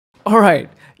Alright,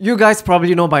 you guys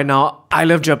probably know by now, I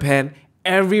love Japan.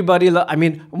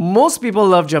 Most people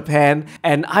love Japan,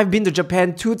 and I've been to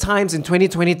Japan 2 times in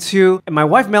 2022, and my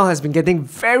wife Mel has been getting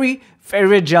very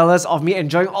jealous of me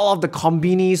enjoying all of the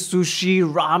konbini, sushi,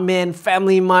 ramen,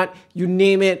 family mart, you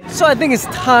name it. So I think it's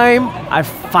time I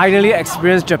finally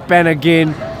experienced Japan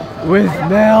again with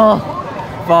Mel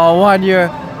for our 1-year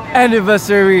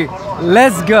anniversary.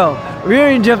 Let's go! We're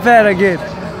in Japan again.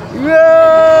 Yeah!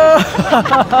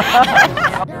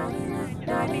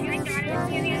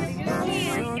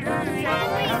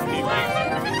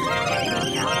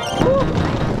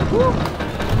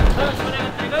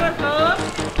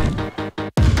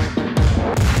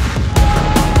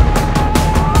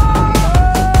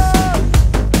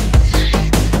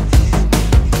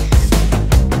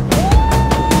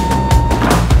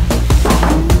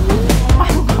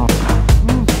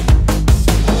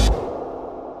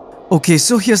 Okay,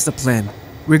 so here's the plan.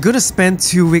 We're gonna spend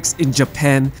 2 weeks in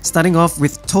Japan, starting off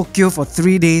with Tokyo for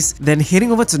 3 days, then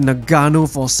heading over to Nagano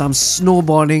for some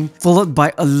snowboarding, followed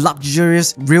by a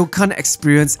luxurious ryokan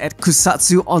experience at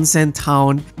Kusatsu Onsen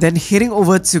Town, then heading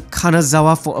over to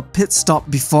Kanazawa for a pit stop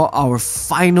before our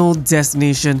final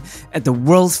destination at the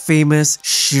world-famous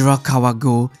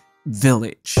Shirakawa-go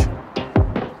village.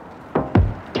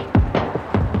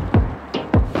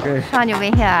 Okay. Sean, you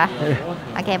wait here.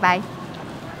 Okay, bye.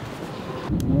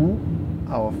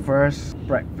 Our first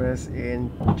breakfast in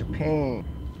Japan.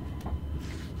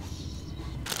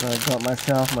 So I got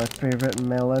myself my favorite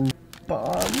melon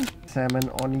bun, salmon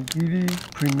onigiri,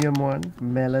 premium one,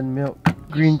 melon milk,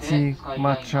 green tea,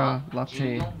 matcha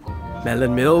latte.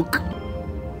 Melon milk.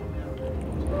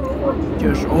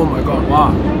 Yes, oh my god,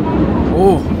 wow.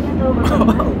 Oh.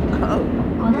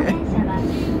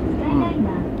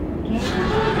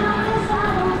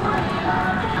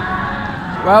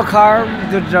 Welcome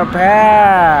to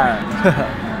Japan!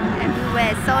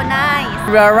 Everywhere so nice.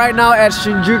 We are right now at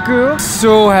Shinjuku.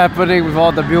 So happening with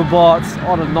all the billboards,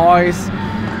 all the noise.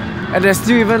 And there's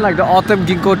still even like the autumn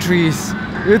ginkgo trees.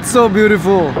 It's so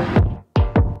beautiful.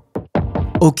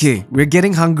 Okay, we're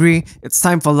getting hungry, it's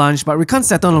time for lunch, but we can't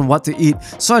settle on what to eat,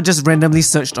 so I just randomly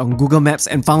searched on Google Maps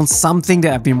and found something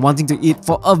that I've been wanting to eat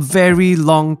for a very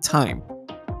long time.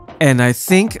 And I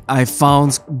think I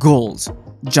found gold,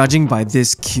 judging by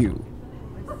this queue.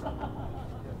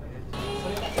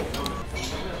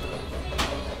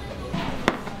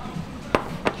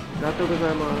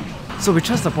 So we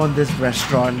chanced upon this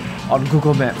restaurant on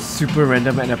Google Maps, super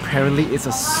random, and apparently it's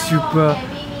a super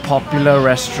popular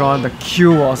restaurant. The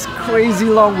queue was crazy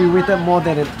long, we waited more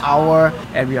than an hour,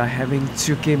 and we are having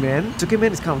Tsukemen.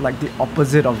 Tsukemen is kind of like the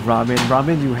opposite of ramen.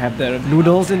 Ramen, you have the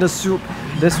noodles in the soup.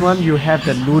 This one, you have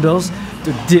the noodles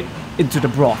to dip into the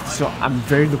broth. So I'm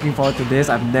very looking forward to this.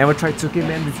 I've never tried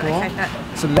Tsukemen before.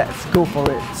 So let's go for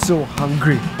it. So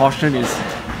hungry. Portion is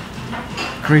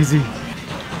crazy.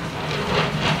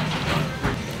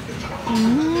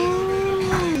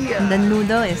 The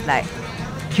noodle is like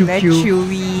very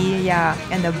chewy, yeah,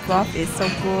 and the broth is so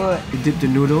good. You dip the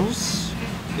noodles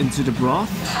into the broth.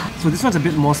 So this one's a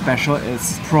bit more special.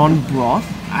 It's prawn broth.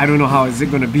 I don't know how is it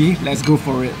gonna be. Let's go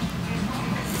for it.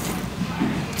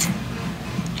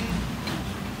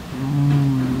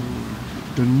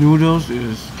 The noodles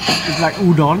it's like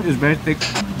udon, it's very thick.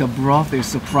 The broth is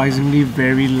surprisingly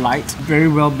very light, very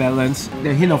well balanced.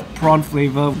 The hint of prawn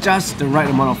flavor, just the right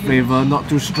amount of flavor, not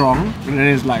too strong. And then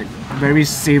it's like very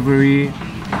savory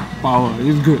power.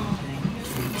 It's good.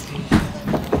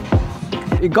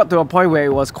 It got to a point where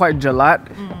it was quite gelat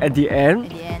at the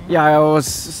end. Yeah, I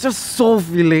was just so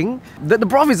filling. The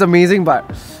broth is amazing, but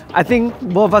I think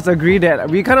both of us agree that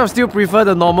we kind of still prefer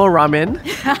the normal ramen.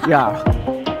 Yeah.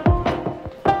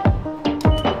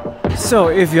 So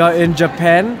if you're in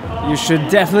Japan, you should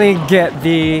definitely get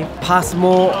the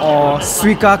Pasmo or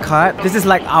Suica card. This is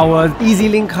like our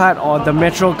EasyLink card or the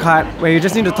Metro card, where you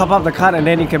just need to top up the card and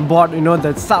then you can board,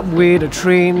 the subway, the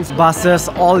trains, buses,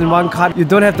 all in one card. You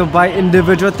don't have to buy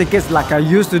individual tickets like I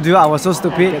used to do. I was so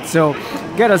stupid. So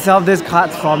get yourself this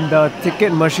card from the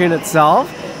ticket machine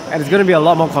itself, and it's going to be a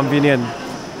lot more convenient.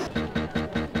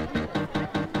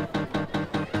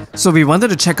 So we wanted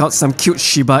to check out some cute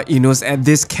Shiba Inus at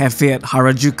this cafe at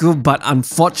Harajuku, but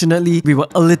unfortunately we were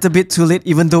a little bit too late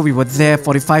even though we were there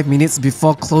 45 minutes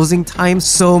before closing time,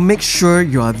 so make sure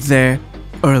you are there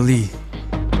early.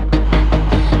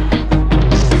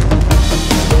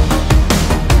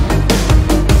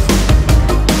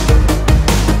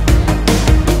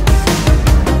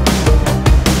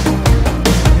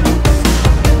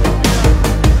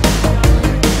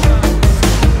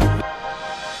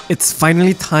 It's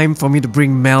finally time for me to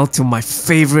bring Mel to my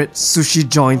favorite sushi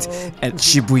joint at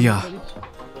Shibuya.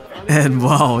 And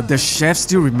wow, the chef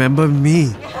still remember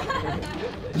me.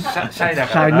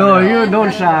 Shy. No, you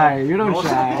don't shy. You don't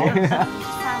shy.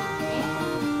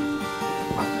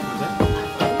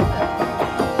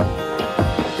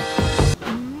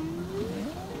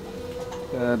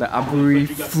 The aburi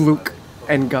fluke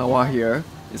and gawa here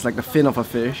is like the fin of a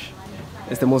fish.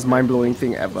 It's the most mind-blowing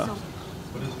thing ever.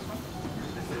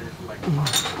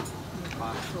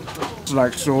 It's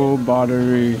like so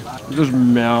buttery. It just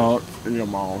melt in your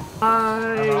mouth.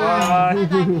 Bye.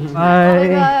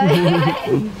 Bye.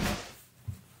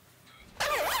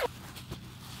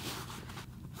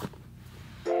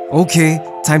 Okay,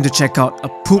 time to check out a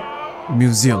poop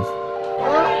museum.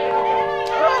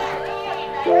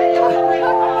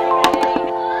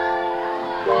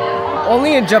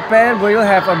 Only in Japan will you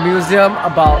have a museum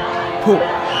about poop,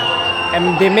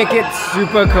 and they make it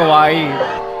super kawaii.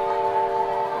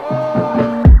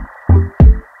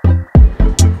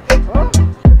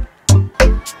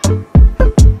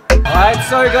 Alright,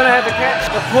 so you're gonna have to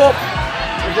catch the poop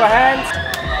with your hands.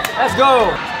 Let's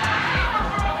go!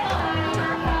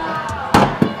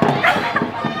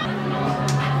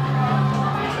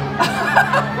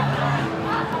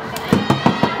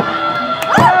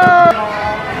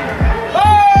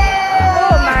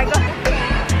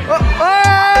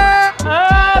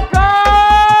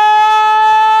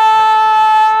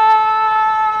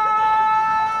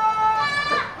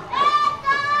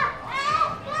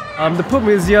 The poop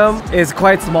museum is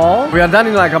quite small. We are done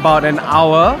in like about an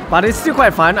hour, but it's still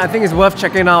quite fun. I think it's worth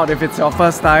checking out if it's your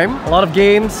first time. A lot of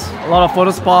games, a lot of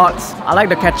photo spots. I like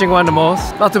the catching one the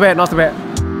most. Not too bad, not too bad.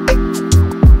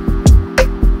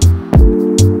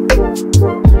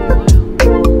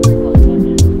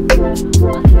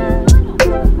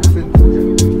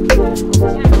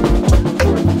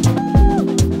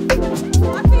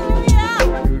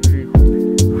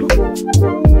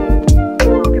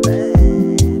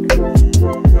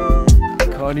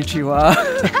 Konnichiwa.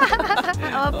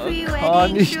 Our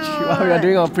pre-wedding shoot. We are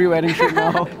doing our pre-wedding shoot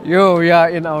now. Yo, we are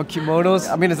in our kimonos.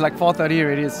 I mean, it's like 4:30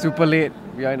 already. It's super late.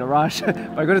 We are in a rush.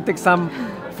 We're going to take some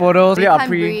photos. We can't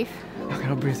breathe. I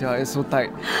cannot breathe. Yeah, it's so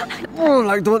tight.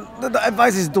 Like don't. The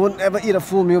advice is don't ever eat a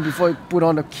full meal before you put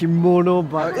on a kimono.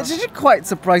 But it's actually quite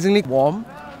surprisingly warm.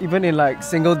 Even in like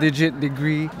single-digit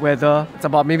degree weather, it's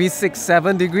about maybe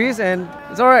 6-7 degrees, and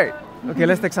it's alright. Okay,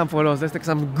 let's take some photos. Let's take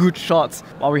some good shots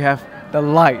while we have the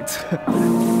light.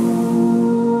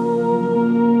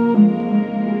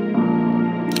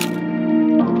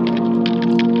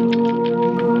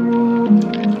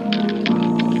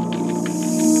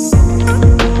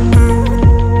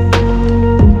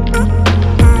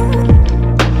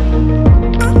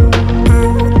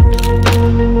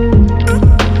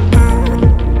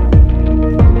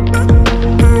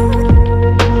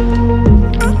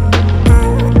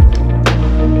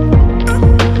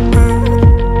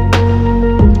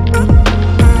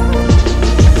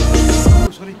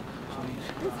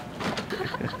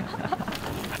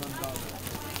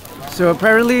 So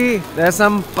apparently there's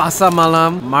some pasar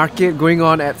malam market going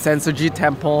on at Sensoji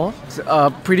temple. It's a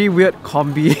pretty weird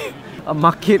combi. A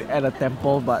market at a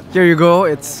temple, but here you go.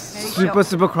 It's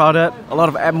super crowded. A lot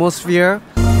of atmosphere.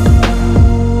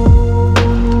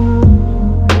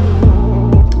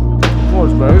 Oh,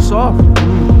 it's very soft.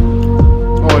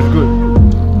 Oh, it's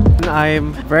good.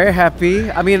 I'm very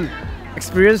happy. I mean,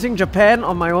 experiencing Japan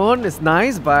on my own is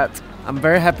nice, but I'm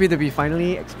very happy to be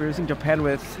finally experiencing Japan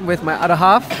with my other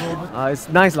half. It's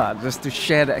nice lah, just to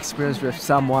share the experience with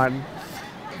someone.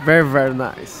 Very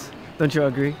nice. Don't you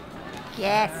agree?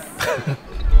 Yes.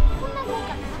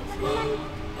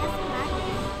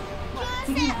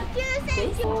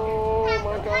 Oh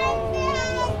my god.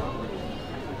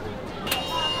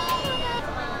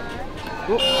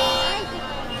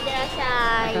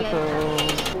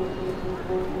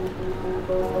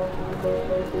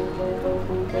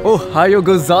 Ohayo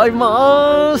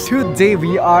gozaimasu! Today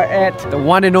we are at the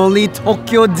one and only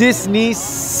Tokyo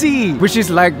Disneysea, which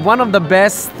is like one of the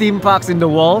best theme parks in the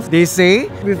world, they say.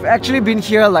 We've actually been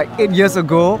here like 8 years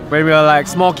ago when we were like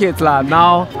small kids lah.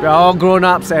 Now we're all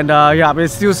grown-ups, and yeah, but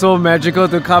it's still so magical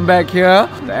to come back here.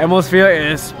 The atmosphere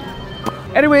is...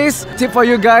 Anyways, tip for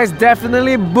you guys,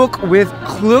 definitely book with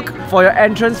Klook for your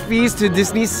entrance fees to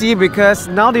Disneysea, because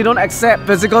now they don't accept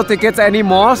physical tickets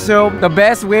anymore. So the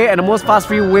best way and the most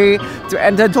fast-free way to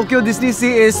enter Tokyo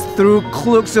Disneysea is through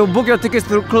Klook. So book your tickets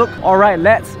through Klook. Alright,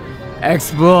 let's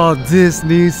explore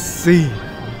Disneysea.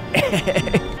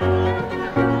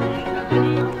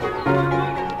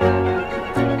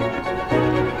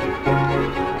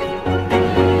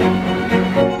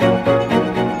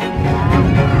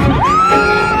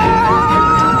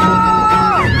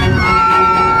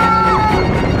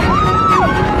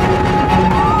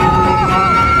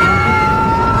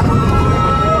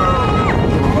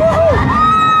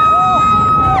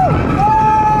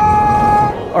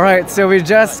 Alright, so we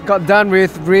just got done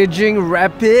with Raging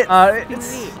Rapid.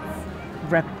 It's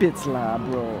Rapids lah,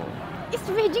 bro. It's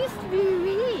Raging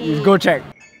Spirit. Go check.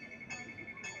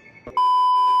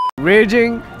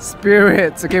 Raging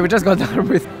Spirits. Okay, we just got done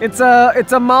with. It's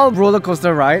a mild roller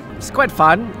coaster ride. It's quite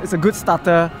fun. It's a good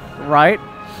starter ride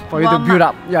for you to build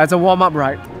up. Yeah, it's a warm-up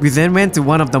ride. We then went to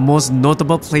one of the most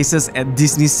notable places at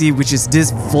Disneysea, which is this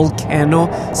volcano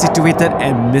situated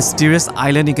at Mysterious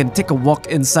Island. You can take a walk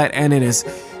inside and it is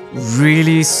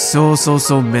really so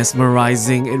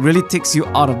mesmerizing. It really takes you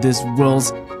out of this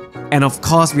world. And of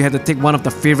course, we had to take one of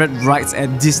the favorite rides at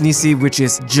Disneysea, which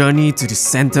is Journey to the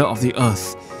Center of the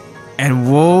Earth. And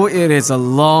whoa, it is a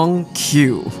long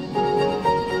queue.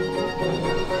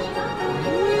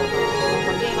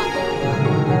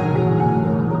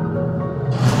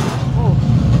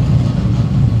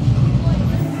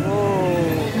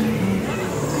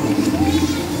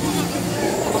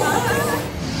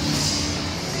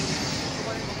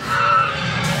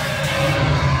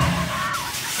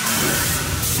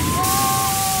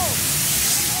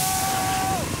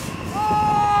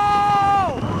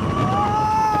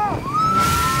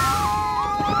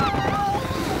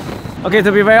 Okay,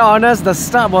 to be very honest, the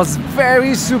start was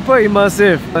very super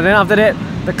immersive. And then after that,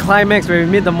 the climax where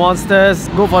we meet the monsters,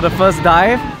 go for the first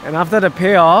dive. And after the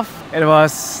payoff, it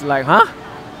was like, huh?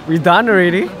 We done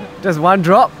already? Just one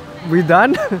drop? We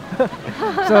done?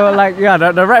 So like, yeah,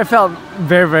 the ride felt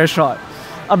very short.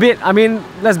 A bit, I mean,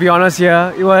 let's be honest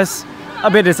here, it was a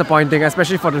bit disappointing,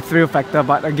 especially for the thrill factor.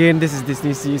 But again, this is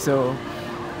Disneysea, so...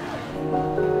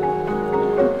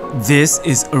 This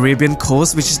is Arabian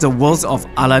Coast, which is the world of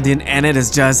Aladdin, and it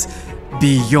is just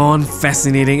beyond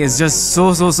fascinating. It's just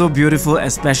so beautiful,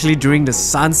 especially during the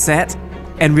sunset.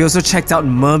 And we also checked out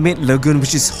Mermaid Lagoon,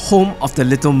 which is home of the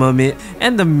Little Mermaid,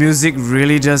 and the music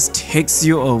really just takes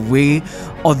you away.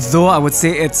 Although I would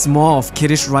say it's more of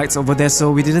kiddish rides over there,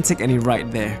 so we didn't take any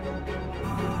ride there.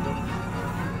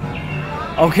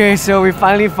 Okay, so we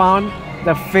finally found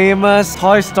the famous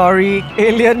Toy Story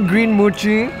alien green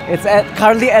mochi. It's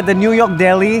currently at the New York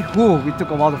Deli. Ooh, we took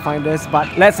a while to find this, but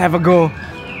let's have a go.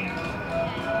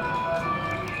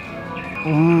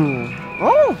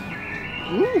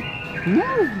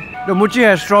 The mochi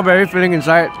has strawberry filling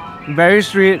inside. Very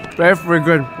sweet, very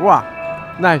fragrant. Wow,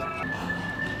 nice.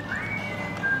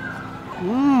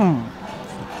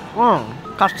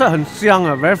 Custard 很香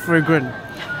啊, very fragrant.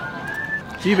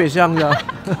 西北香的.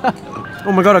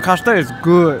 Oh my god, the custard is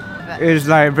good. It's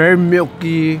like very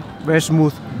milky, very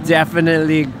smooth.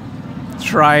 Definitely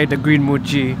try the green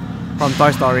mochi from Toy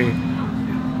Story.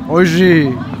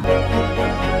 Oishi!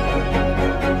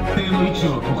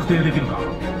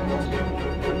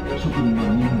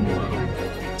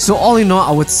 So all in all,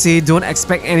 I would say don't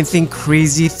expect anything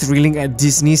crazy thrilling at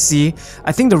Disneysea.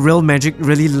 I think the real magic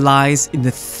really lies in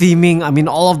the theming. I mean,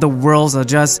 all of the worlds are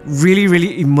just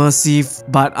really immersive.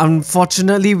 But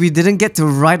unfortunately, we didn't get to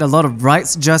ride a lot of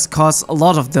rides just cause a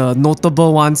lot of the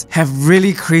notable ones have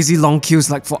really crazy long queues,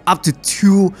 like for up to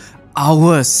 2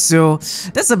 hours. So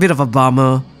that's a bit of a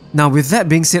bummer. Now with that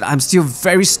being said, I'm still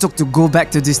very stoked to go back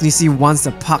to Disneysea once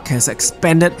the park has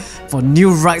expanded for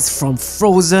new rides from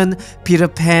Frozen, Peter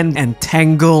Pan and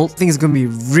Tangled. I think it's going to be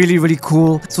really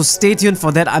cool. So stay tuned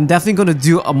for that. I'm definitely going to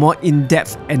do a more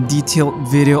in-depth and detailed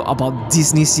video about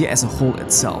Disneysea as a whole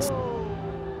itself.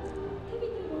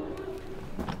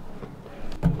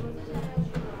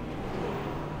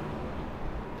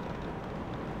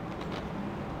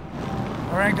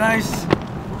 Alright guys,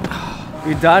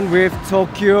 we're done with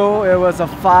Tokyo. It was a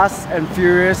fast and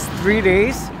furious 3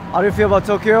 days. How do you feel about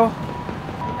Tokyo?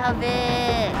 Love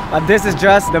it. But this is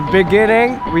just the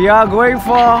beginning. We are going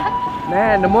for,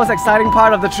 man, the most exciting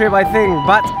part of the trip, I think.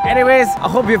 But anyways, I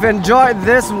hope you've enjoyed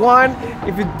this one.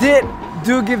 If you did,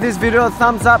 do give this video a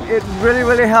thumbs up. It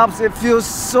really helps. It feels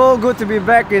so good to be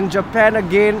back in Japan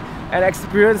again and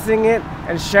experiencing it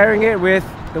and sharing it with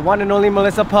the one and only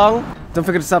Melissa Peng. Don't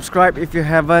forget to subscribe if you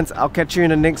haven't. I'll catch you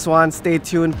in the next one. Stay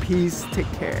tuned. Peace. Take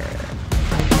care.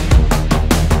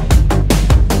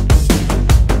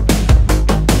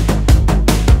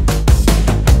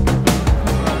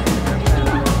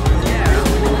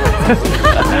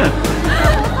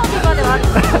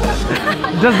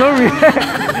 Just don't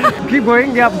react. Keep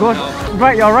going. Yep, go.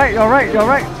 Right, you're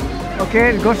right.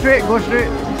 Okay, go straight.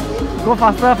 Go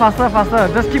faster.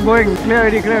 Just keep going. Clear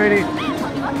already.